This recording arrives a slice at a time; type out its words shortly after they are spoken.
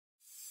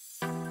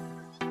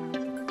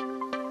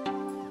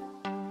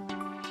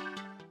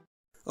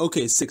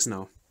Okay, 6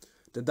 now.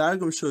 The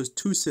diagram shows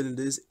two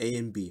cylinders, A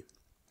and B.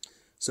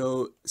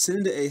 So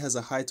cylinder A has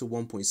a height of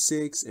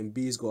 1.6 and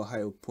B's got a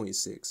height of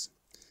 0.6.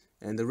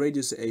 And the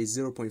radius of A is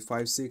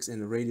 0.56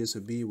 and the radius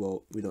of B,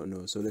 well, we don't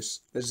know. So let's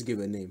just give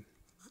it a name,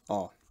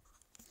 R.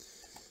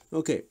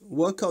 Okay,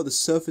 work out the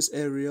surface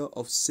area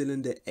of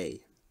cylinder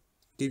A.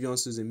 Give your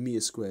answers in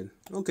meters squared.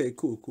 Okay,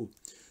 cool.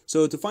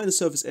 So to find the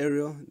surface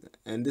area,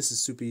 and this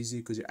is super easy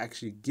because you're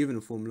actually given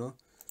a formula,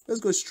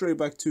 let's go straight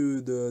back to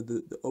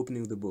the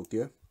opening of the book,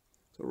 yeah?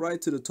 So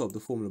right to the top, the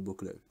formula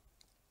booklet.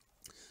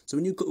 So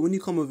when you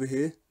come over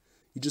here,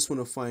 you just want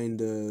to find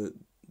the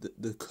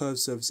curved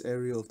surface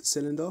area of the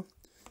cylinder,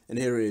 and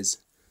here it is.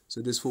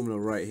 So this formula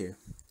right here.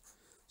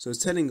 So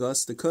it's telling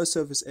us the curved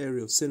surface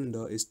area of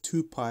cylinder is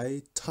 2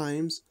 pi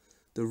times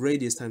the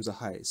radius times the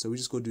height. So we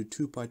just go do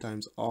 2 pi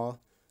times r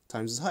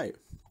times its height.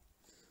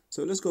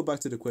 So let's go back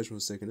to the question for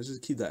a second. Let's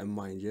just keep that in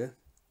mind, yeah?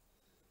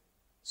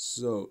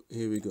 So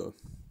here we go.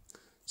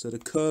 So the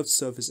curved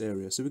surface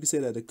area. So we can say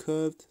that the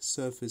curved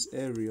surface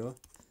area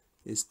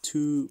is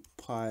 2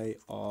 pi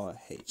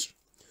rh.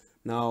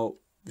 Now,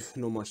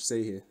 not much to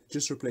say here.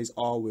 Just replace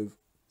r with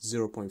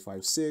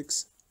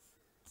 0.56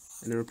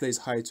 and then replace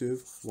height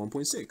with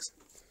 1.6.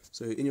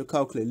 So in your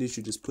calculator,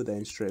 literally just put that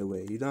in straight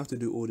away. You don't have to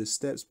do all the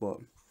steps, but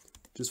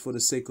just for the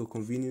sake of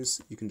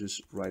convenience, you can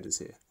just write this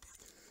here.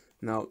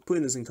 Now,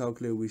 putting this in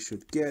calculator, we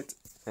should get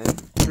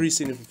 3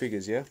 significant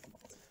figures, yeah?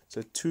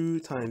 So 2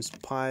 times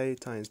pi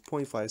times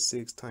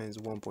 0.56 times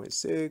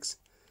 1.6.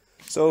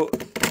 So,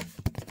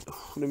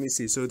 let me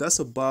see. So that's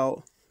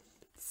about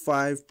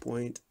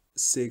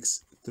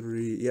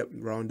 5.63, yep,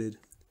 rounded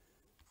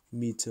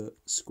meter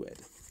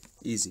squared.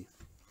 Easy.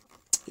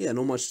 Yeah,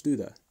 not much to do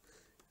that.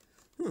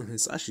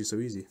 It's actually so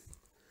easy.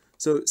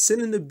 So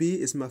cylinder B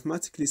is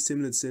mathematically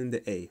similar to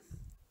cylinder A.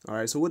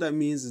 Alright, so what that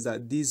means is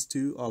that these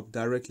two are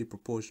directly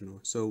proportional.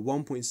 So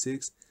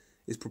 1.6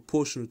 is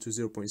proportional to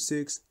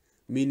 0.6,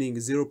 meaning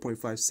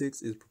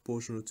 0.56 is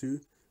proportional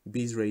to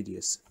B's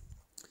radius.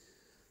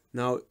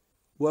 Now,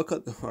 work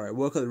out the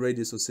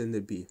radius of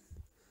cylinder B.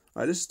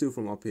 Alright, let's just do it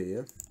from up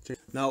here, yeah?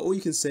 Now, all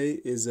you can say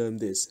is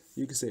this.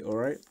 You can say,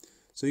 alright,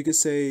 so you can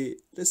say,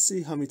 let's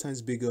see how many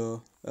times bigger,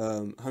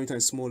 how many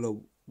times smaller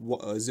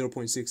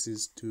 0.6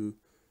 is to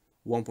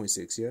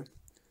 1.6, yeah?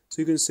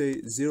 So you can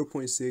say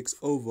 0.6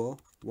 over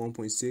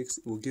 1.6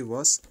 will give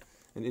us,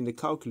 and in the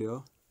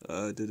calculator,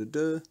 I got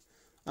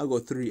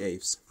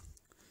 3/8.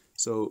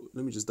 So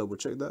let me just double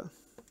check that.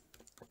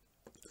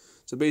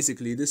 So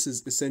basically, this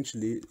is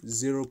essentially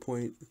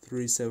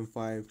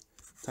 0.375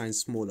 times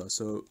smaller,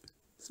 so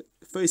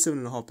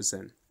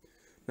 37.5%.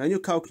 Now in your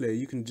calculator,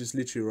 you can just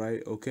literally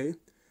write, okay,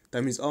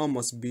 that means R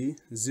must be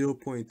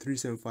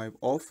 0.375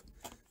 of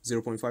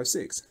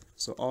 0.56.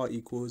 So R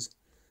equals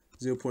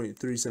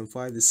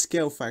 0.375, the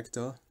scale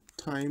factor,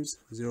 times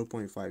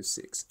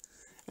 0.56.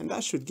 And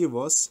that should give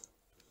us,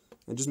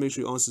 and just make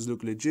sure your answers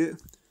look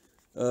legit,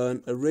 a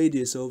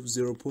radius of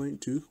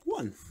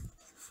 0.21.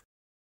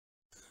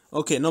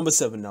 Okay, number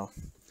 7 now.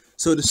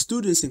 So the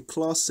students in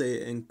Class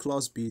A and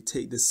Class B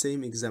take the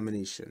same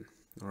examination,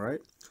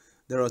 alright?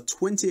 There are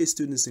 28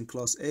 students in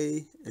Class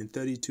A and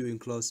 32 in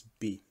Class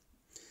B.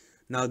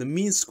 Now the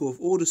mean score of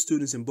all the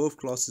students in both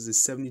classes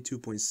is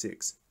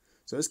 72.6.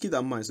 So let's keep that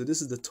in mind. So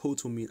this is the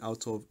total mean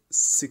out of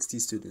 60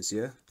 students,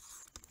 yeah?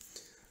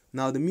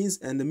 Now the mean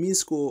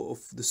score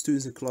of the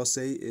students in Class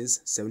A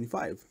is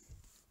 75.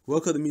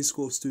 Work out the mean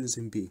score of students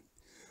in B.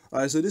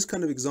 Alright, so this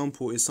kind of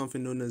example is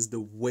something known as the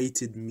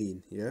weighted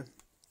mean, yeah?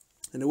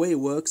 And the way it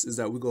works is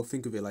that we got to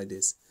think of it like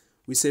this.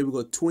 We say we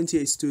got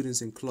 28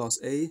 students in Class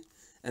A,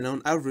 and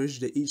on average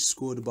they each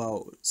scored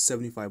about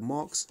 75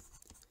 marks.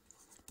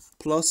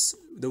 Plus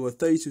there were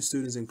 32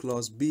 students in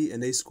Class B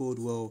and they scored,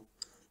 well,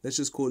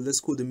 let's call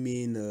the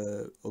mean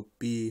of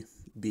B,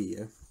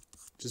 yeah,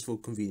 just for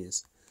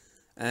convenience.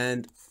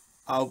 And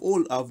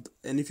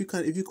if you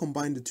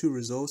combine the two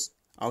results,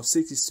 out of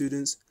 60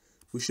 students,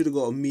 we should have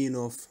got a mean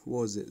of,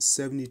 what was it,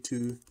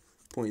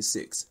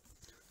 72.6.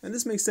 And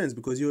this makes sense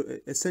because you're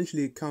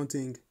essentially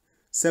counting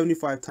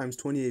 75 times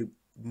 28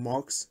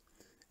 marks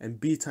and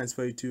B times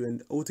 32,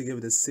 and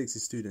altogether there's 60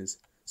 students.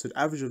 So the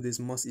average of this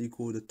must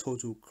equal the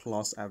total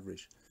class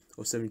average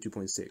of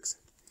 72.6.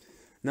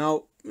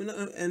 Now,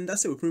 and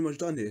that's it, we're pretty much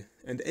done here.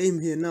 And the aim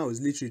here now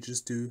is literally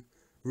just to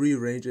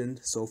rearrange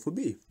and solve for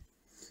B.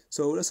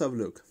 So let's have a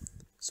look.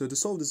 So to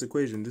solve this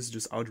equation, this is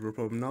just algebra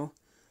problem now.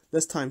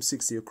 Let's times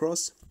 60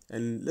 across,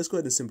 and let's go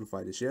ahead and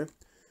simplify this, yeah?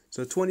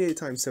 So 28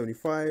 times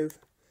 75,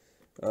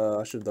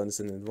 I should have done this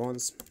in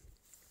advance.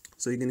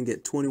 So you're going to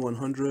get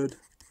 2100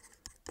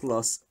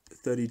 plus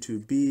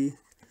 32b.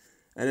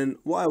 And then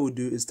what I would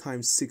do is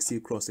times 60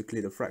 across to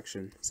clear the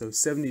fraction. So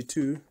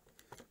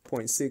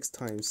 72.6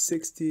 times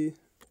 60,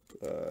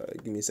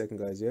 give me a second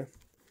guys, yeah?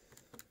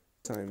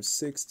 Times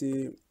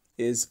 60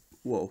 is,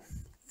 whoa,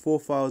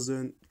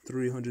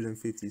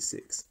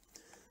 4,356.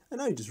 And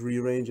now you just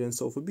rearrange and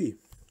solve for B.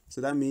 So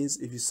that means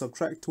if you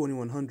subtract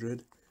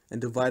 2100 and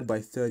divide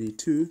by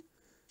 32,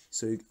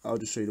 so I'll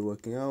just show you the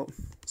working out.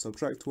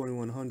 Subtract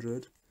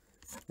 2100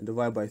 and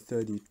divide by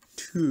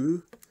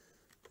 32,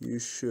 you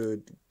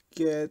should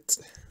get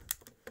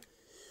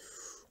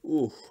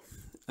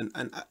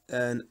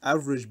an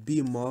average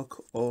B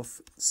mark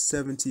of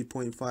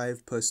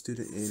 70.5 per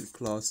student in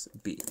class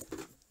B.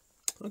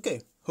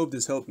 Okay, hope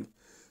this helped me.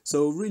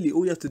 So really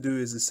all you have to do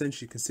is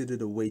essentially consider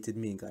the weighted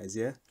mean, guys,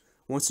 yeah?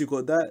 Once you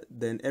got that,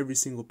 then every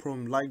single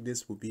problem like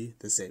this will be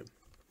the same.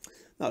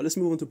 Now let's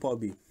move on to part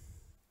B.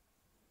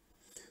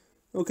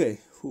 Okay,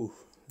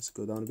 let's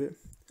go down a bit.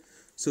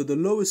 So the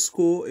lowest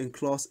score in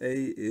class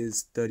A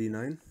is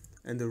 39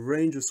 and the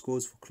range of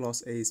scores for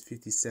class A is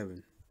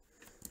 57.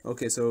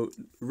 Okay, so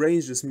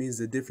range just means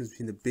the difference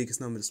between the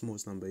biggest number and the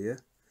smallest number, yeah?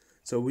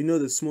 So we know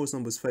the smallest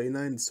number is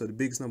 39, so the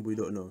biggest number we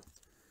don't know.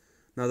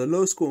 Now the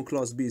lowest score in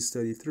class B is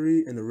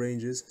 33 and the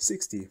range is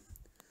 60.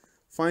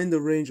 Find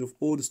the range of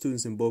all the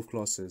students in both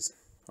classes.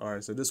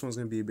 Alright, so this one's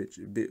going to be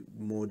a bit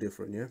more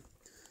different, yeah?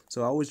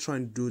 So I always try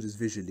and do this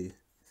visually.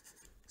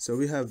 So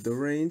we have the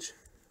range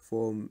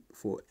for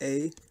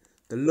A.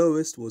 The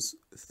lowest was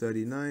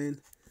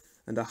 39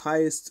 and the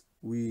highest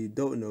we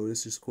don't know.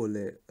 Let's just call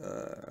it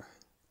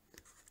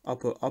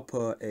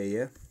upper A,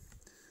 yeah?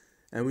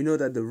 And we know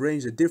that the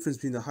range, the difference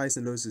between the highest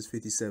and lowest is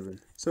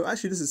 57. So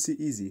actually this is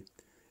easy.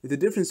 If the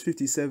difference is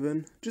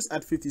 57, just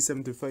add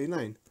 57 to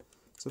 39.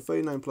 So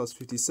 39 plus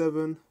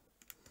 57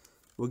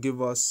 will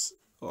give us,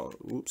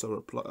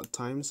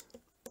 times,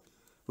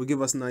 will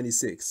give us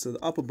 96. So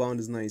the upper bound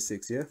is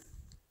 96, yeah?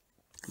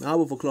 Now how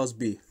about for class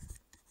B?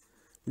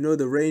 We know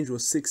the range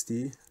was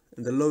 60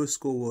 and the lowest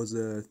score was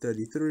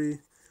 33.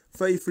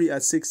 33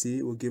 at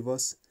 60 will give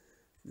us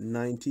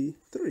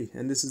 93,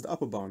 and this is the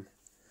upper bound.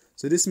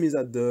 So this means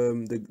that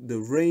the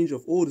range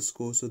of all the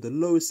scores, so the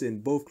lowest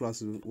in both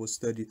classes was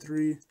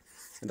 33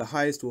 and the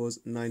highest was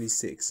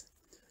 96.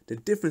 The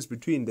difference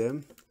between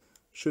them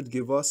should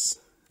give us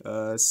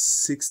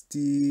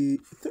 63.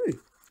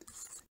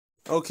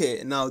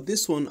 Okay, now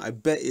this one I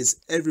bet is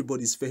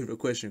everybody's favorite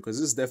question, because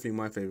this is definitely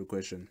my favorite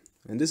question.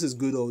 And this is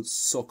good old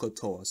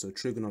Sohcahtoa, so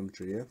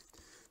trigonometry, yeah?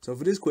 So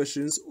for these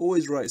questions,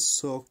 always write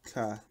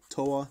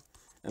Sohcahtoa,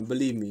 and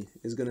believe me,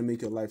 it's going to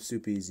make your life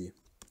super easy.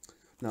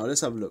 Now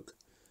let's have a look.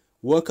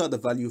 Work out the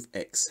value of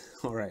x.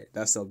 Alright,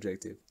 that's the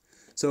objective.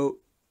 So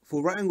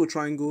for right angle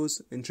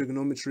triangles in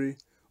trigonometry,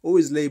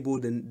 always label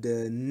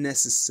the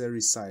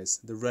necessary size,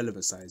 the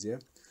relevant size, yeah?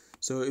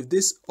 So if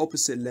this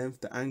opposite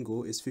length, the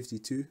angle, is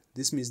 52,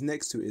 this means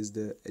next to it is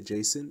the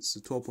adjacent. So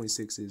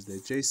 12.6 is the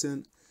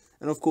adjacent.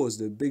 And of course,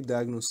 the big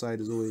diagonal side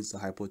is always the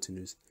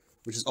hypotenuse,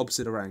 which is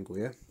opposite the right angle,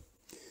 yeah?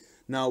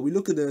 Now we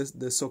look at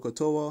the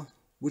Sohcahtoa.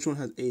 Which one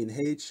has A and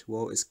H?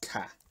 Well, it's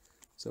Ka.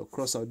 So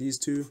cross out these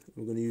two,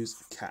 we're going to use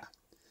Ka.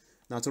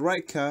 Now to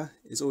write Ka,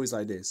 it's always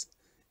like this.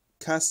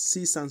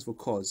 C stands for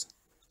cos.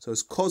 So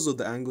it's cos of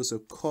the angle. So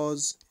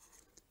cos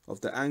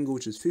of the angle,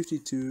 which is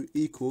 52,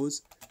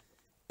 equals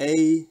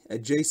A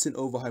adjacent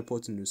over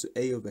hypotenuse. So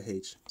A over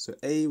H. So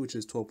A, which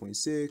is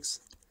 12.6,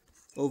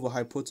 over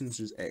hypotenuse,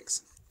 which is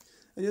X.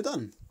 And you're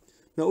done.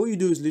 Now all you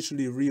do is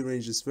literally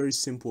rearrange this very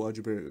simple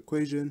algebraic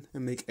equation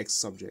and make X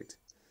subject.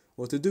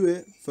 Well, to do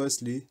it,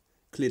 firstly,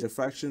 clear the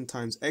fraction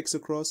times X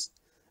across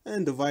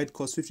and divide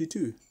cos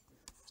 52.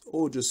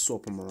 Or just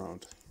swap them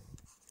around.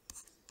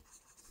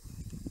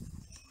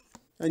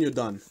 And you're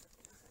done.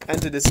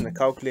 Enter this in a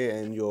calculator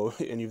and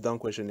you've done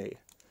question A.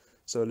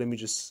 So let me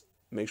just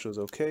make sure it's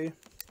okay.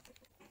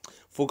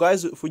 For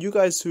you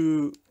guys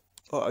who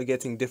are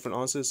getting different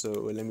answers, so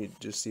let me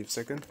just see a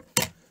second.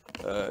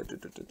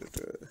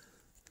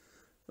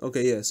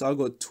 Okay, yeah, so I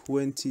got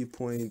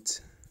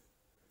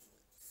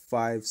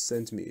 20.5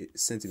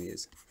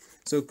 centimeters.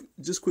 So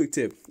just quick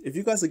tip, if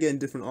you guys are getting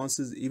different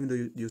answers even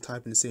though you're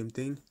typing the same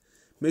thing,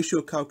 make sure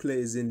your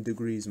calculator is in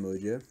degrees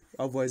mode, yeah?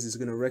 Otherwise it's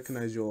going to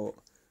recognize your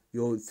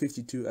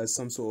 52 as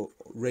some sort of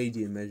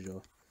radian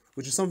measure,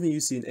 which is something you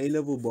see in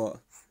A-level,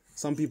 but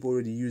some people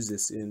already use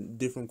this in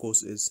different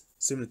courses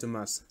similar to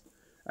maths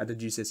at the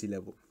GCSE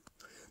level.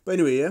 But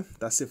anyway, yeah,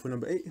 that's it for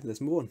number 8.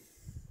 Let's move on.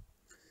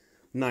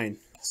 9.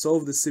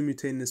 Solve the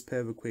simultaneous pair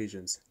of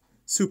equations.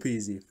 Super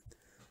easy.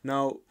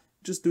 Now,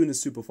 just doing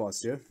this super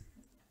fast, yeah?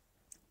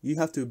 You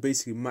have to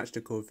basically match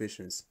the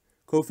coefficients.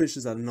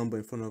 Coefficients are the number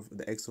in front of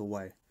the x or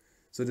y.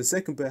 So the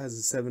second pair has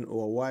a 7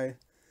 or a y.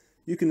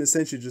 You can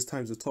essentially just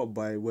times the top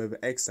by whatever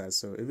x has.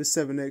 So if it's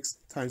 7x,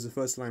 times the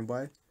first line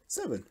by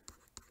 7.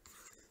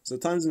 So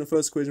times in the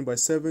first equation by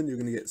 7, you're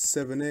going to get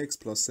 7x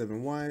plus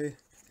 7y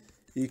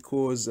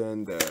equals,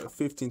 and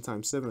 15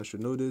 times 7, I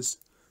should know this,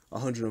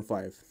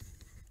 105.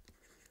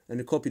 And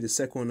you copy the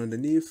second one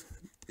underneath,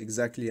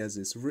 exactly as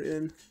it's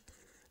written.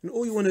 And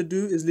all you want to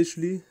do is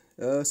literally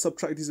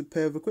subtract these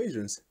pair of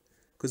equations.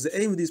 Because the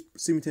aim of these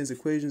simultaneous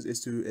equations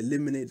is to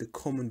eliminate the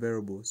common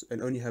variables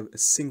and only have a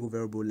single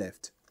variable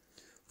left.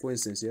 For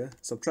instance, yeah,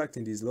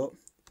 subtracting these lot,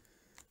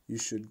 you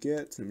should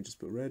get, let me just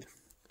put red,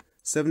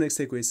 7x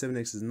take away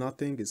 7x is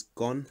nothing, it's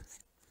gone.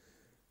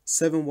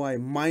 7y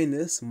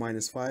minus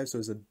 5, so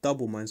it's a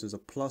double minus, so it's a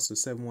plus, so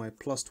 7y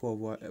plus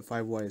 12y,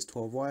 5y is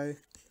 12y.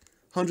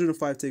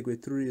 105 take away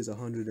 3 is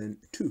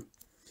 102.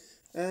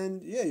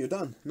 And yeah, you're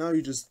done. Now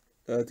you just,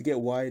 to get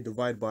y,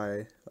 divide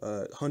by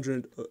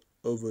 100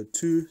 over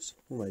 2.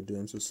 What am I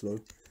doing? I'm so slow.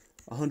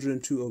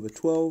 102 over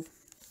 12.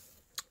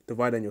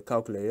 Divide on your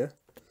calculator.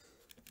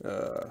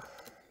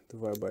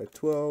 Divide by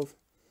 12.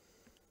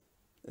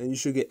 And you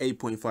should get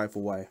 8.5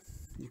 for y.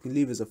 You can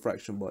leave it as a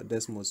fraction, but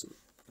decimals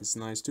is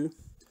nice too.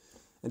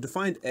 And to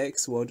find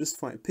x, well,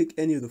 just pick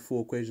any of the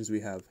 4 equations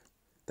we have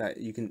that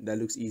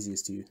looks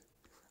easiest to you.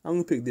 I'm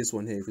gonna pick this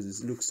one here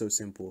because it looks so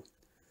simple.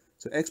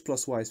 So x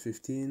plus y is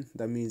 15.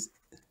 That means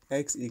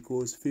x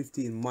equals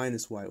 15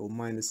 minus y, or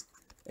minus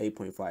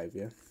 8.5.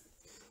 Yeah.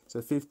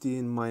 So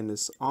 15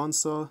 minus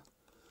answer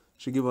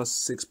should give us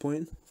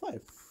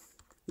 6.5.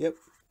 Yep.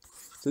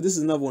 So this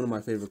is another one of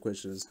my favorite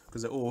questions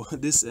because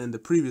this and the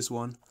previous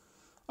one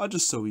are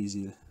just so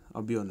easy.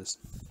 I'll be honest.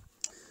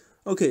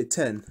 Okay,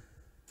 10.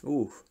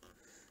 Ooh.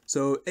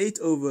 So 8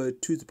 over 2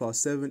 to the power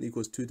 7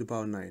 equals 2 to the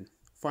power 9.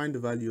 Find the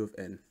value of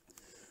n.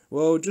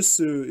 Well, just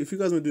to, if you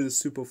guys want to do this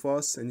super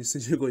fast and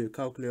since you got your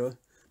calculator,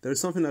 there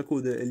is something I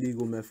call the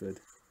illegal method.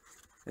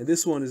 And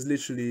this one is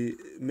literally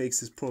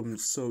makes this problem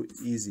so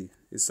easy.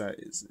 It's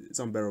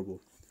unbearable.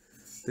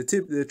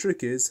 The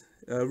trick is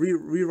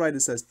rewrite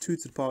this as 2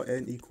 to the power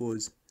n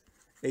equals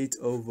 8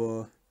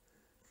 over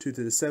 2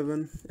 to the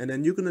 7, and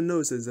then you're gonna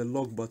notice there's a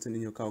log button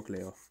in your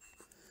calculator.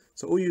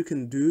 So all you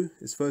can do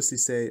is firstly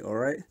say, all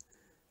right,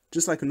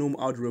 just like a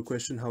normal algebra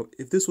question, how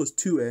if this was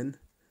 2n,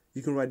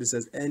 you can write this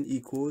as n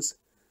equals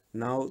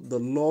now the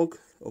log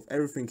of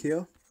everything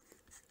here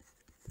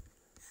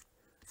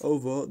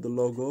over the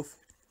log of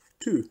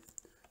 2.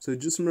 So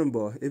just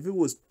remember, if it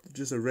was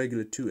just a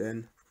regular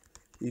 2n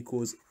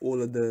equals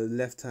all of the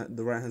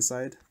right hand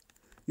side,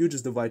 you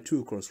just divide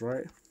 2 across,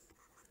 right?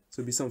 So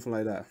it'd be something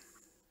like that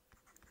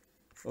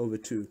over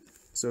 2.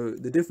 So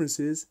the difference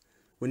is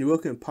when you're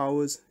working in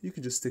powers, you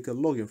can just stick a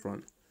log in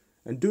front,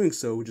 and doing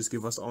so will just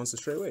give us the answer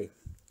straight away.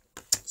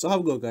 So have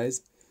a go,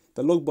 guys.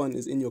 The log button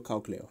is in your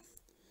calculator.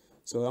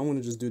 So I'm going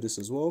to just do this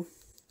as well.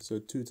 So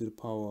 2 to the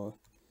power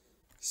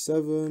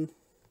 7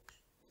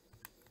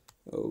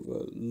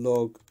 over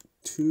log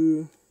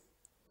 2,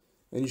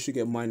 and you should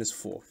get minus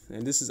 4.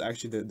 And this is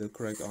actually the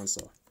correct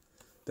answer.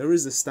 There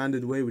is a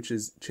standard way, which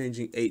is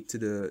changing 8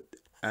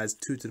 as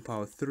 2 to the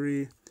power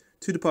 3, 2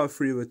 to the power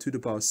 3 over 2 to the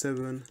power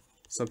 7.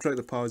 Subtract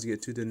the powers, you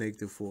get 2 to the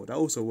negative 4. That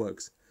also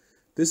works.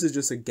 This is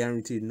just a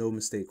guaranteed no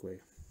mistake way.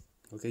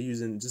 Okay,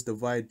 using just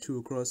divide 2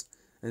 across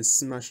and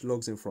smash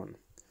logs in front.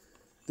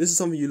 This is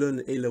something you learn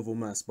in A-level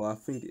maths, but I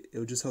think it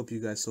will just help you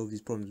guys solve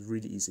these problems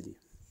really easily.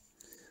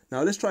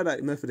 Now let's try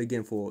that method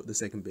again for the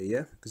second bit,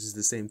 yeah? Because it's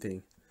the same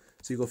thing.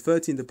 So you got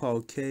 13 to the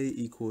power k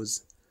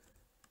equals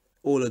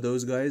all of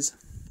those guys.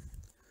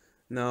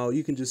 Now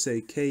you can just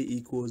say k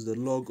equals the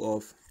log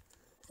of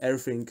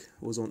everything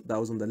that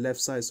was on the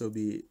left side. So it'll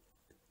be,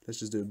 let's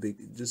just do a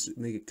big, just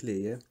make it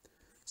clear, yeah?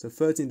 So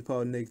 13 to the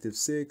power negative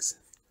 6,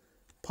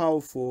 power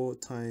 4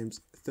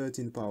 times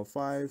 13 to the power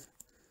 5.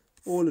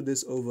 All of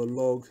this over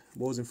log,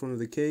 what was in front of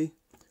the k?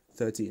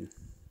 13.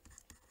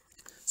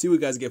 See what you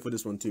guys get for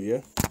this one too,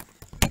 yeah?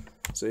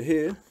 So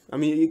here, I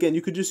mean, again,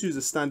 you could just use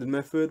the standard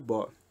method,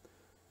 but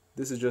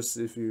this is just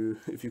if you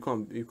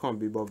can't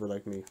be bothered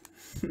like me.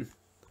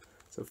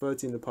 So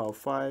 13 to the power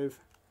 5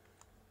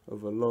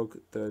 over log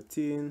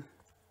 13,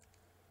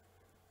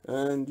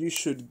 and you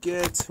should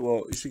get,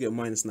 well, you should get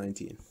minus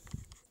 19.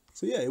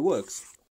 So yeah, it works.